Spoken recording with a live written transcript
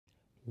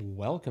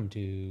Welcome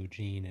to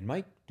Gene and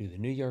Mike do the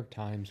New York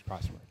Times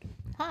crossword.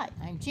 Hi,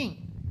 I'm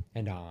Jean.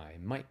 And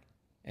I'm Mike.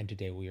 And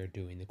today we are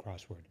doing the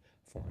crossword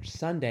for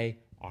Sunday,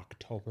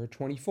 October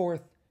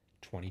 24th,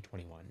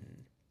 2021.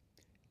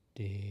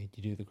 Did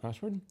you do the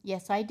crossword?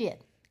 Yes, I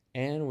did.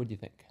 And what do you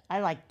think?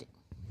 I liked it.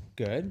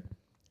 Good?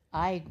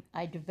 I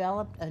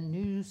developed a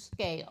new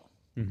scale.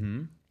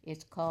 Mm-hmm.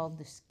 It's called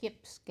the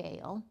Skip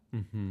Scale.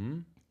 Mm-hmm.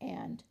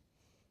 And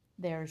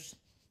there's,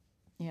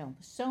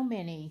 so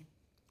many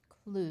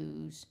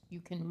clues you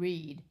can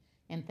read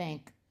and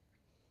think,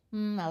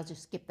 I'll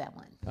just skip that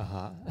one.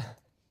 Uh-huh.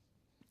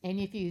 And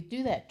if you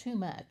do that too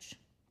much,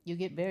 you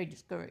get very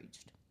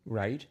discouraged.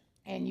 Right?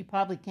 And you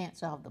probably can't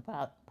solve the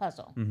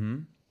puzzle.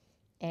 Mm-hmm.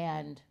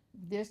 And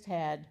this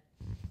had,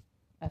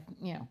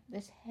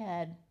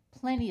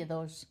 plenty of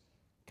those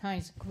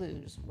kinds of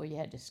clues where you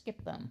had to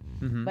skip them,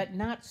 but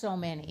not so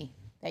many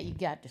that you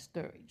got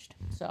discouraged.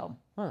 So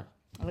I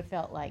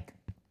felt like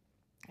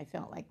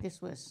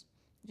this was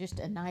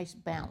just a nice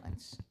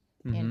balance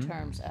in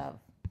terms of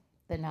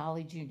the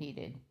knowledge you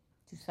needed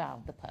to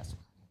solve the puzzle.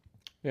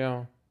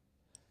 Yeah.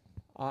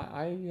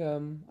 I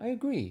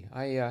agree.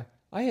 I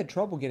had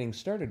trouble getting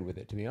started with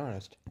it, to be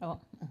honest.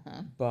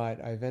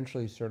 But I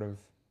eventually sort of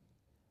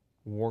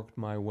worked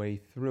my way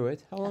through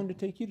it. How long did it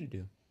take you to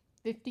do?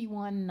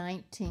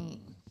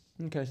 51:19.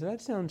 Okay, so that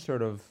sounds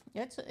sort of...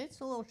 It's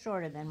a little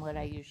shorter than what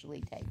I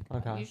usually take.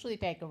 Okay. I usually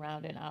take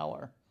around an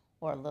hour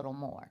or a little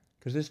more.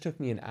 Because this took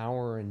me an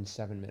hour and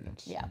 7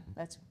 minutes. Yeah,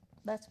 that's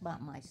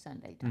about my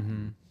Sunday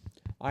time.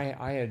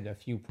 I had a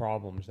few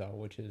problems, though,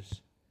 which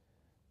is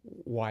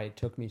why it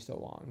took me so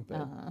long.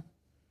 But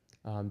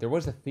there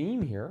was a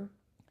theme here.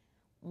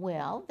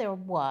 Well, there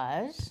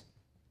was,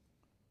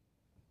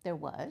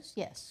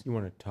 yes. You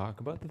want to talk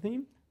about the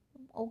theme?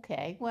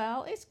 Okay,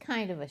 well, it's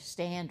kind of a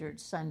standard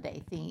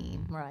Sunday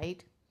theme,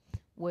 right?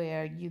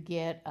 Where you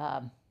get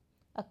a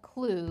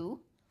clue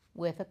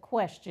with a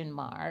question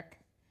mark,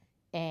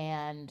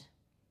 and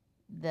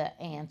the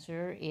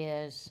answer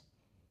is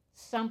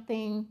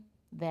something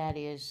that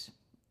is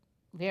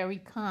very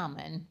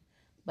common,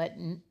 but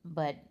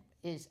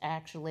is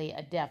actually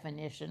a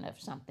definition of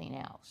something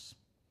else.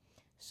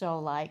 So,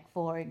 like,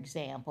 for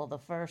example, the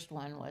first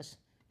one was,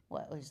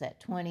 what was that,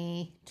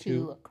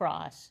 22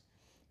 across.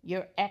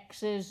 Your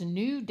ex's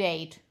new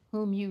date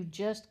whom you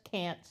just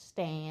can't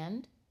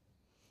stand.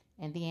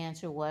 And the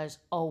answer was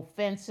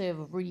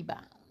offensive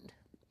rebound,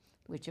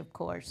 which, of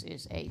course,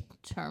 is a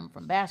term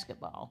from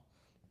basketball.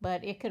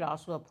 But it could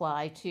also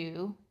apply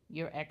to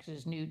your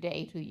ex's new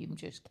date who you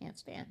just can't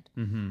stand.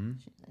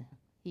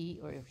 He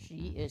or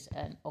she is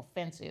an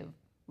offensive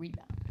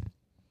rebound.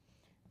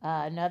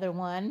 Another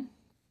one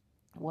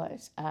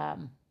was,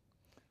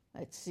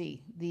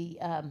 the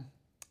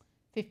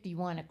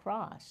 51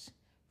 across.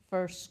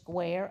 First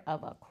square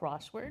of a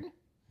crossword.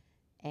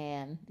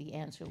 And the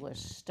answer was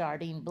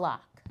starting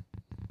block,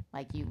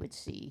 like you would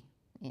see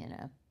in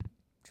a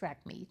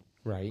track meet.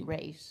 Right.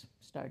 Race,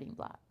 starting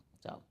block.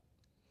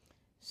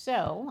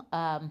 So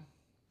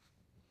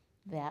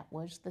that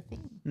was the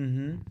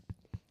theme.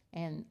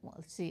 And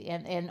let's see,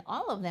 and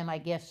all of them, I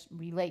guess,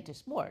 relate to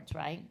sports,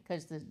 right?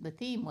 Because the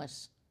theme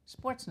was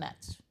sports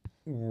nuts.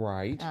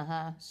 Right.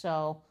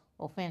 So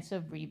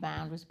offensive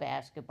rebound was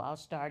basketball.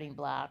 Starting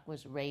block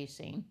was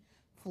racing.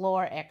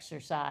 Floor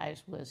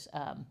exercise was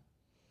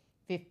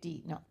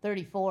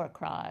 34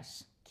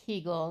 across.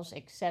 Kegels,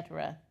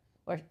 etc.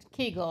 Or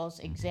Kegels,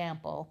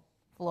 example,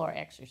 floor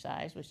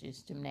exercise, which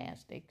is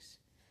gymnastics.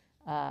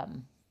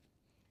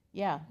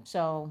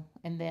 So,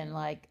 and then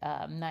like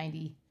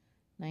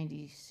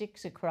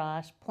 96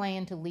 across,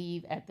 plan to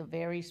leave at the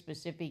very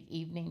specific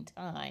evening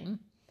time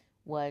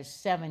was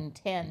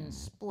 7:10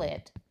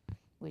 split,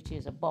 which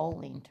is a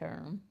bowling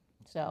term.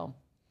 So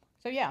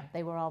yeah,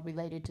 they were all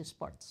related to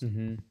sports.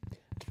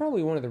 It's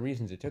probably one of the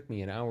reasons it took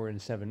me an hour and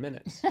 7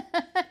 minutes.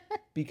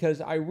 Because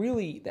that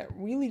really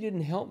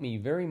didn't help me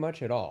very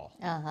much at all.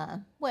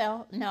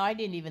 Well, no, I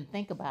didn't even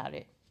think about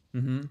it. I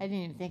didn't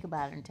even think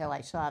about it until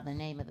I saw the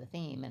name of the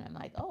theme, and I'm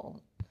like,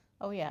 oh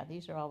yeah,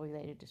 these are all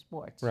related to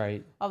sports.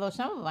 Right. Although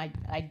some of them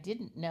I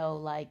didn't know,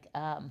 like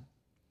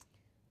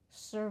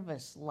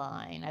service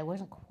line. I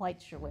wasn't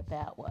quite sure what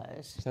that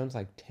was. Sounds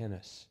like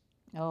tennis.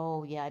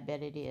 Oh, yeah, I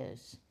bet it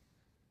is.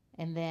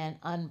 And then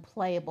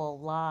unplayable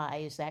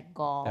lie, is that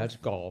golf? That's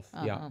golf,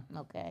 yeah.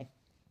 Okay.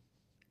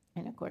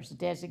 And, of course,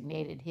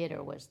 designated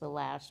hitter was the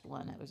last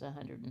one. That was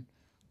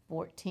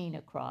 114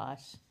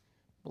 across.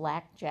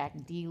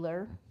 Blackjack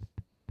dealer,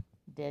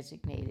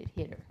 designated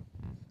hitter.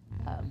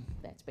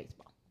 That's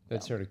baseball.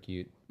 That's sort of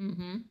cute. Yeah,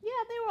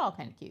 they were all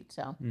kind of cute.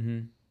 So,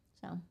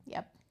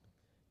 yep.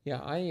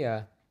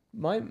 Yeah,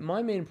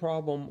 my main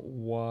problem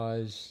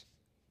was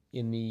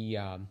in the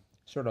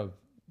sort of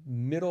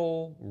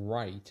middle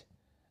right,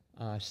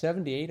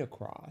 78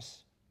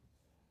 across,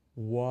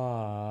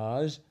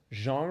 was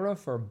genre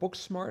for book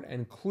smart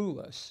and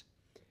clueless.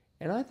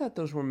 And I thought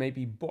those were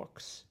maybe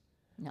books.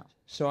 No.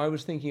 So I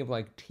was thinking of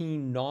like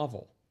teen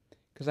novel.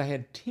 Because I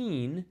had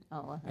teen,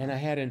 and I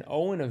had an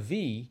O and a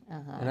V,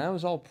 and I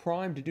was all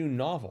primed to do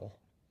novel.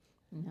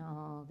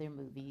 No, they're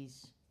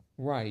movies.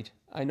 Right.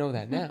 I know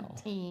that now.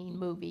 Teen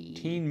movie.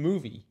 Teen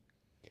movie.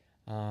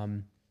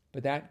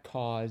 But that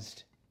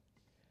caused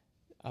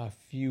a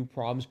few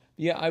problems.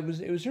 Yeah, it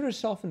was sort of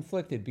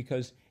self-inflicted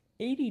because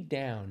 80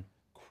 down,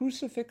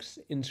 crucifix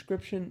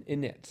inscription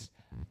in its.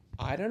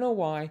 I don't know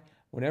why.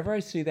 Whenever I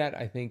see that,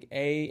 I think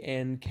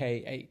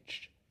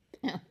ANKH.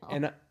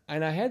 And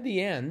I had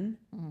the N,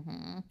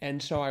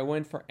 and so I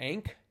went for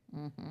Ank,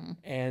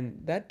 and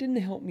that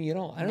didn't help me at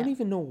all. I don't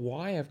even know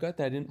why I've got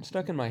that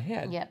stuck in my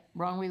head. Yep,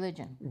 wrong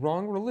religion.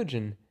 Wrong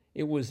religion.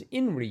 It was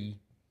INRI.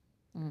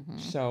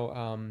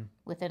 So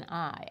with an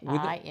I,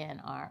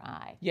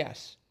 INRI.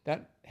 Yes,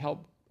 that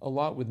helped a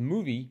lot with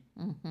movie.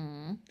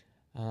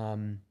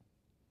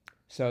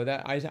 So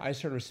that I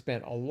sort of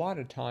spent a lot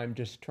of time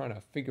just trying to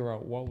figure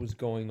out what was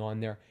going on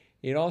there.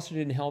 It also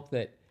didn't help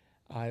that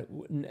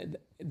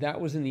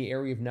that was in the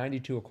area of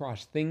 92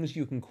 across, things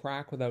you can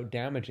crack without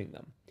damaging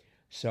them.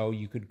 So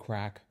you could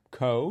crack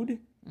code.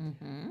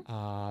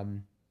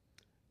 Let's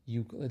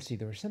see,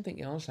 there was something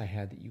else I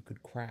had that you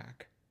could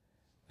crack.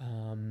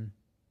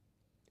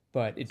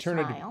 But it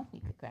turned out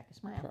you could crack a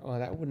smile. Well,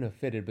 that wouldn't have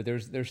fitted, but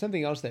there's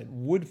something else that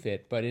would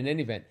fit. But in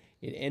any event,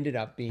 it ended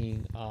up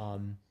being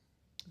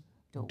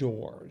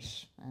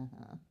doors.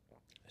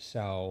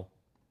 So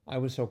I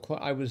was so close.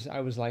 I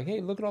was like,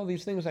 hey, look at all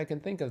these things I can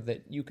think of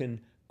that you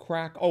can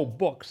crack. Oh,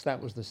 books.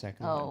 That was the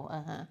second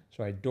one.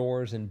 So I had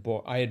doors and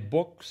I had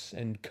books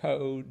and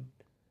codes,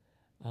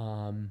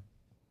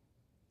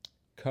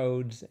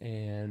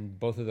 and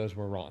both of those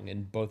were wrong,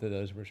 and both of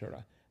those were sort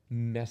of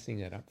messing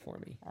it up for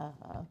me.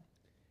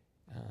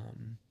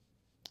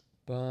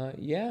 But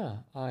yeah,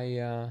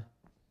 I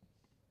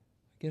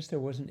guess there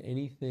wasn't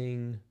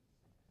anything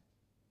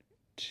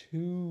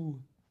too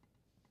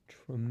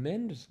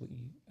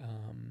tremendously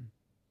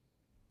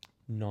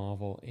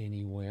novel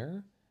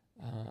anywhere.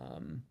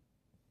 I'm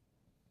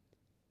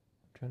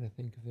trying to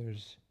think if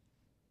there's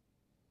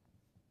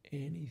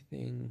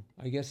anything.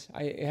 I guess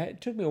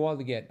it took me a while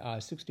to get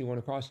 61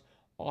 across.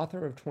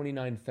 Author of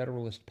 29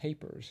 Federalist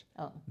Papers,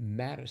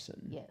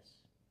 Madison. Yes.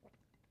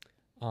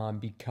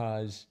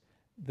 Because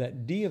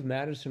that D of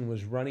Madison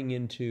was running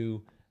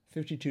into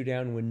 52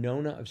 down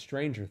Winona of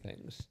Stranger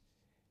Things,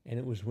 and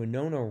it was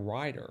Winona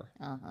Ryder.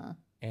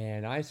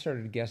 And I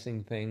started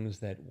guessing things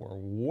that were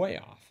way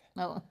off.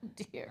 Oh,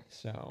 dear.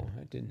 So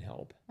it didn't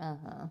help.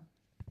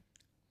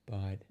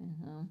 But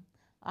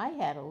I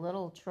had a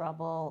little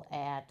trouble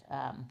at,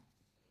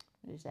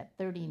 what is that,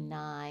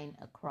 39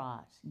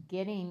 across,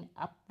 getting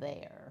up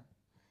there.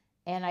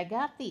 And I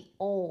got the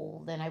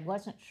old, and I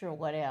wasn't sure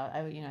what else.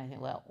 I think,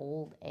 well,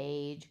 old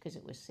age, because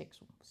it was six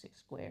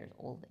squares,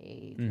 old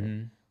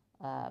age.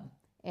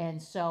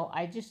 And so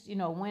I just,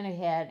 went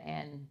ahead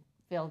and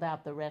filled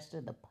out the rest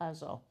of the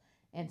puzzle.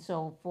 And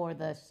so for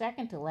the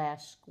second to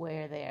last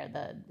square there,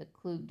 the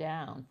clue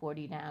down,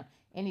 40 down,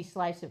 any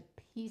slice of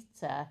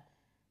pizza,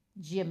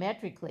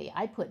 geometrically,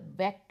 I put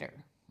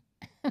vector.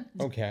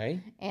 Okay.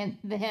 And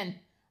then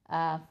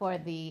for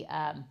the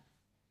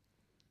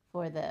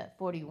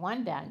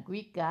 41 down,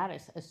 Greek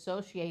goddess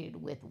associated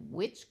with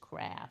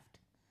witchcraft.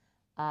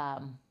 I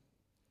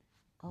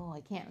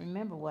can't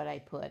remember what I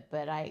put,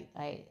 but I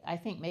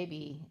think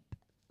maybe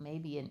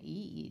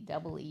an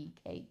double E,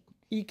 Kate.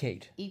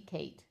 E-Kate.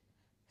 E-Kate.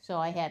 So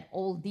I had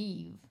old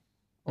Eve,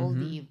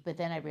 but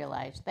then I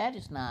realized that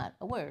is not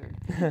a word.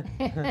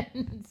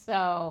 And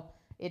so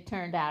it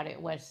turned out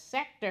it was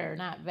sector,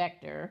 not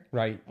vector.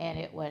 Right. And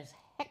it was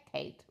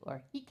Hecate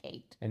or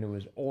Hecate. And it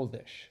was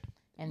oldish.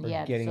 And so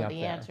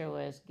the answer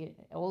was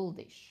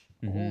oldish,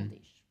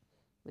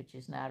 which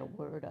is not a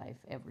word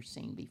I've ever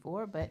seen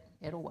before, but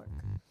it'll work.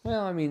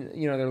 Well, I mean,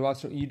 there are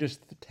lots of, you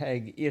just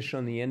tag ish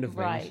on the end of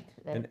things.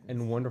 Right.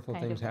 And wonderful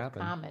things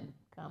happen. Common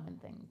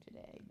thing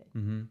today. But.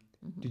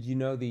 Did you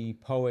know the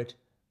poet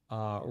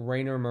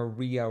Rainer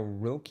Maria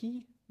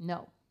Rilke?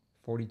 No.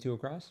 42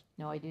 across?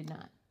 No, I did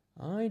not.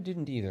 I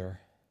didn't either.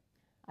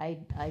 I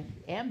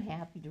am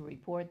happy to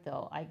report,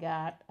 though, I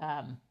got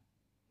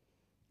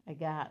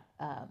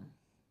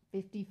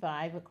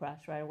 55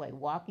 across right away.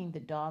 Walking the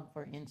dog,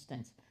 for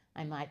instance.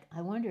 I'm like,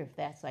 I wonder if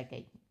that's like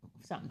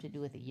something to do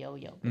with a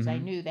yo-yo, because I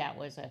knew that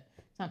was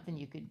something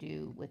you could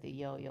do with a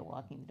yo-yo,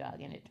 walking the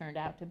dog, and it turned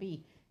out to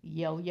be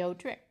yo-yo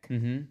trick.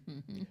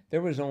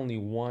 There was only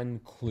one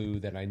clue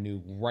that I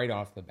knew right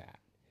off the bat,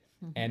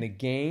 and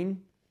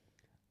again,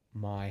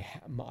 I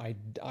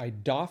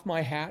doff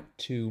my hat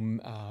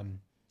to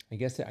I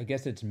guess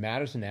it's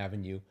Madison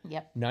Avenue.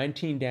 Yep.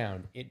 19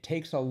 down. It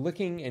takes a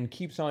licking and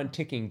keeps on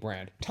ticking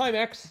brand.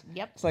 Timex.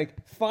 Yep. It's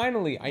like,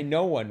 finally, I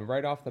know one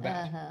right off the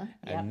bat.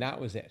 And that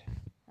was it.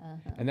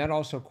 And that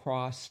also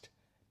crossed,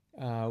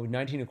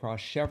 19 across,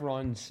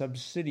 Chevron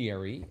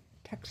subsidiary,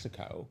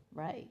 Texaco.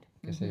 Right.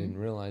 I guess I didn't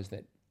realize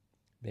that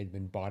they'd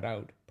been bought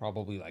out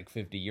probably like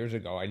 50 years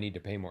ago. I need to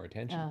pay more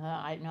attention.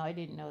 I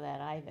didn't know that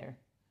either.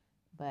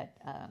 But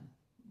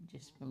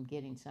just from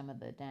getting some of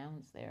the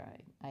downs there,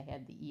 I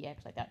had the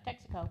EX. I got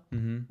Texaco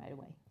right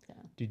away. So.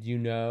 Did you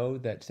know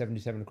that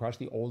 77 across,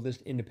 the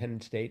oldest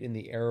independent state in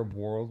the Arab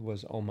world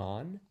was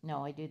Oman?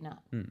 No, I did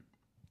not.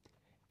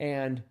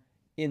 And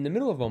in the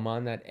middle of them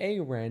on that A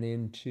ran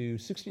into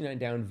 69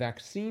 down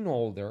vaccine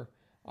holder,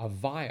 a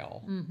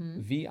vial,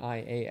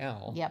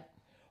 V-I-A-L, Yep.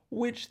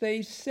 which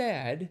they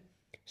said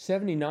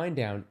 79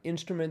 down,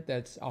 instrument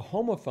that's a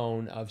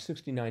homophone of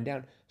 69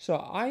 down. So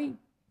I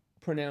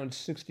pronounce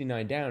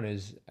 69 down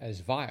as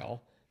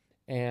viol,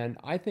 and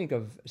I think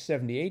of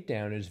 78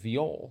 down as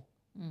viol.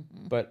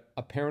 But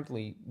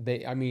apparently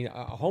a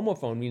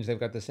homophone means they've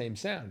got the same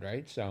sound,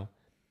 right? So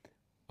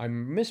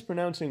I'm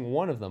mispronouncing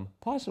one of them,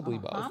 possibly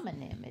both.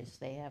 Homonym is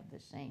they have the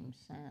same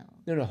sound.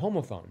 No,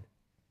 homophone.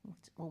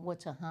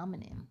 What's a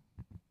homonym?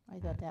 I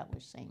thought that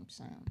was same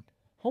sound.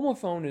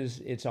 Homophone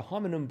it's a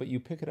homonym, but you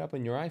pick it up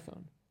on your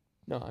iPhone.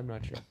 No, I'm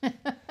not sure.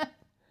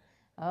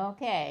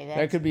 Okay.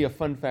 That could be a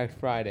Fun Fact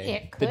Friday.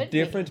 It could The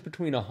difference be.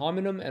 between a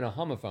homonym and a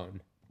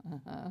homophone.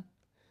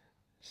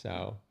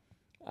 So,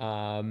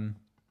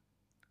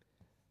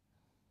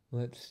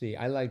 let's see.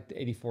 I liked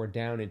 84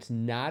 down. It's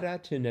Nada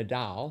to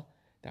Nadal.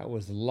 That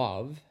was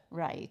Love.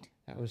 Right.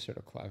 That was sort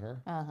of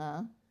clever.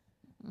 Uh-huh.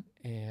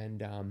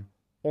 And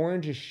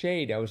Orange is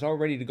Shade. I was all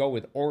ready to go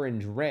with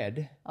Orange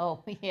Red,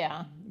 Oh,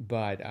 yeah.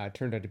 but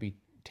turned out to be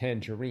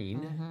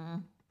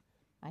Tangerine.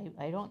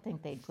 I don't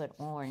think they'd put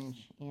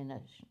orange in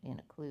a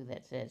clue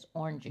that says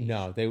orangish.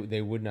 No,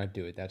 they would not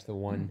do it. That's the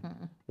one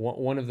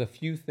of the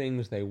few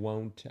things they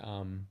won't.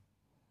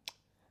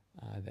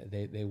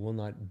 They will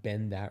not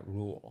bend that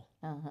rule.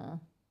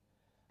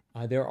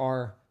 There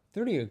are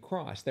 30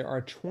 across. There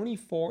are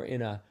 24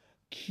 in a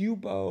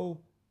cuboc.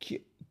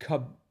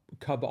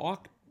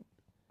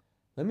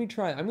 Let me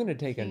try. I'm going to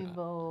take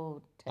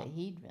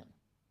Cuboteahedron.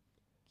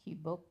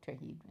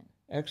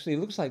 Actually, it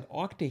looks like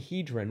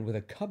octahedron with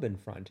a cub in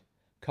front.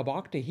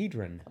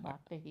 Cuboctahedron.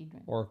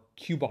 Or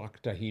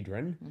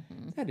cuboctahedron.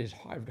 That is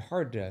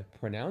hard to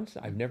pronounce.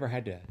 I've never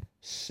had to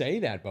say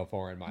that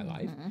before in my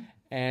life.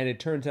 And it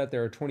turns out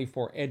there are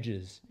 24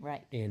 edges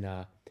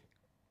in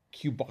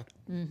cuboc.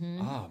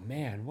 Ah,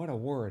 man, what a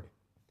word.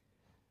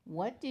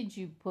 What did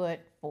you put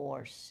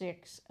for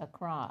 6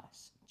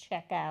 across?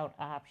 Checkout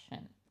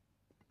option.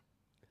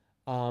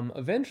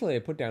 Eventually, I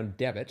put down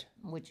debit.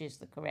 Which is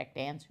the correct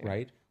answer.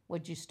 Right.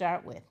 What'd you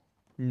start with?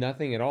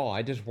 Nothing at all.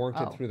 I just worked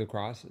it through the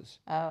crosses.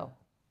 Oh,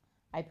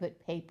 I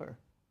put paper.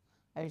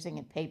 I was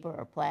thinking paper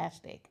or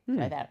plastic.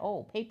 So I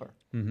thought, paper.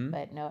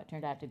 But no, it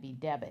turned out to be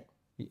debit.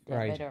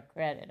 Debit or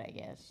credit, I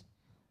guess.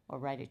 Or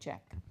write a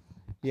check.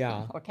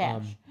 Yeah. Or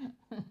cash.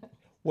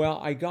 Well,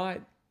 I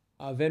got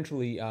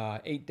eventually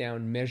 8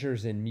 down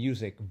measures in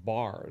music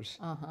bars.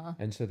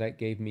 And so that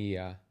gave me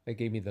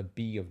the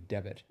B of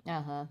debit.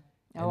 Oh,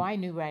 I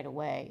knew right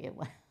away.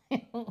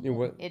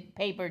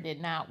 Paper did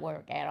not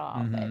work at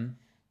all.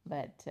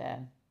 But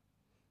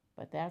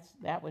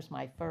that was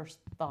my first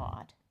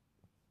thought.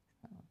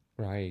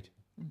 Right.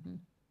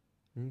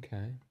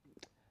 Okay.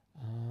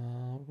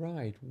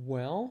 Right.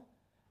 Well,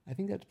 I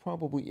think that's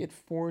probably it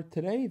for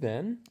today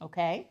then.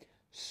 Okay.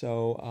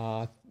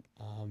 So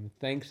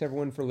thanks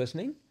everyone for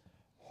listening.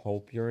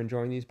 Hope you're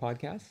enjoying these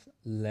podcasts.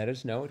 Let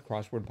us know at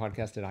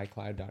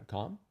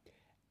crosswordpodcast@icloud.com.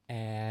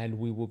 And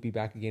we will be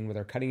back again with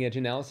our cutting edge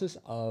analysis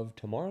of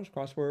tomorrow's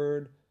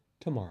crossword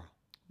tomorrow.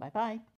 Bye-bye.